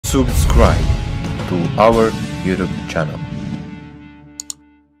subscribe to our YouTube channel.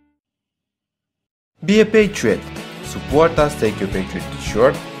 Be a Patriot. Support us, take your Patriot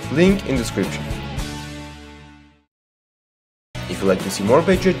t-shirt, link in description. If you'd like to see more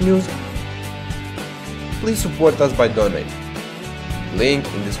Patriot news, please support us by donating. Link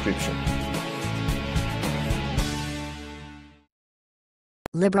in description.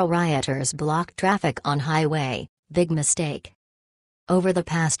 Liberal rioters block traffic on highway, big mistake. Over the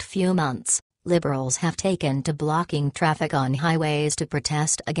past few months, liberals have taken to blocking traffic on highways to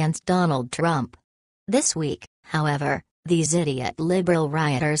protest against Donald Trump. This week, however, these idiot liberal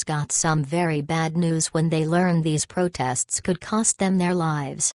rioters got some very bad news when they learned these protests could cost them their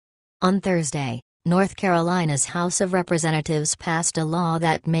lives. On Thursday, North Carolina's House of Representatives passed a law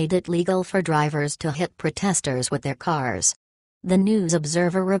that made it legal for drivers to hit protesters with their cars. The News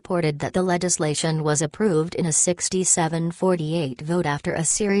Observer reported that the legislation was approved in a 67-48 vote after a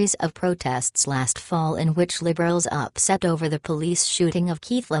series of protests last fall in which liberals upset over the police shooting of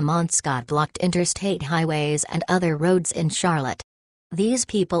Keith Lamont Scott blocked interstate highways and other roads in Charlotte. These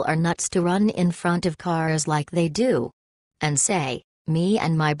people are nuts to run in front of cars like they do. And say, "Me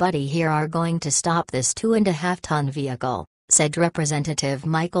and my buddy here are going to stop this 2.5-ton vehicle," said Representative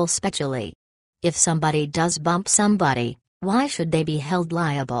Michael Speccioli. "If somebody does bump somebody, why should they be held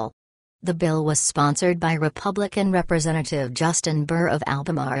liable?" The bill was sponsored by Republican Representative Justin Burr of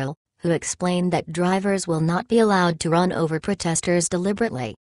Albemarle, who explained that drivers will not be allowed to run over protesters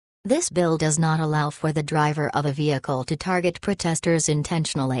deliberately. This bill does not allow for the driver of a vehicle to target protesters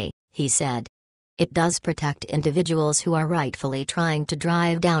intentionally, he said. It does protect individuals who are rightfully trying to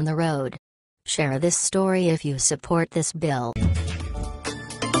drive down the road. Share this story if you support this bill.